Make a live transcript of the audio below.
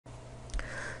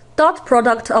Dot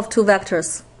product of two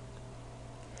vectors.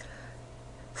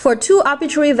 For two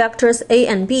arbitrary vectors A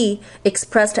and B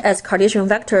expressed as Cartesian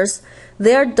vectors,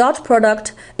 their dot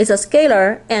product is a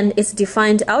scalar and is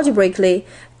defined algebraically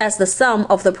as the sum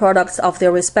of the products of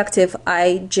their respective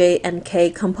I, j, and k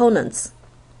components.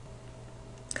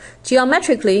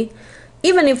 Geometrically,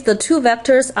 even if the two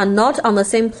vectors are not on the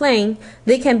same plane,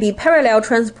 they can be parallel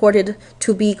transported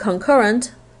to be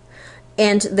concurrent,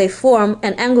 and they form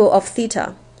an angle of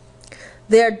theta.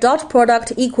 Their dot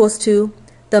product equals to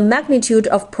the magnitude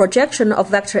of projection of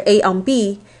vector A on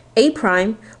B, A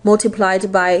prime,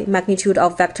 multiplied by magnitude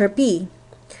of vector B,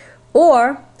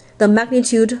 or the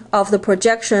magnitude of the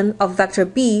projection of vector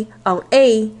B on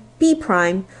A, B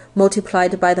prime,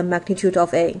 multiplied by the magnitude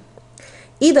of A.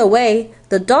 Either way,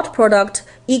 the dot product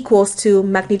equals to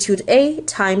magnitude A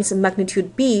times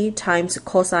magnitude B times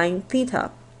cosine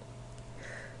theta.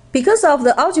 Because of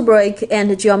the algebraic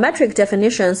and geometric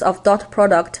definitions of dot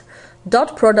product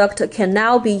can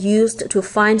now be used to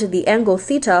find the angle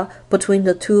theta between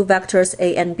the two vectors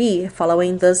A and B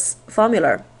following this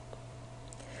formula.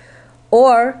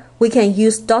 Or we can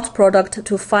use dot product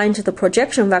to find the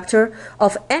projection vector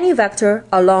of any vector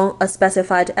along a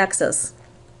specified axis.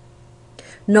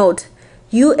 Note,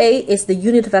 UA is the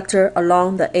unit vector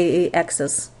along the AA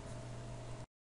axis.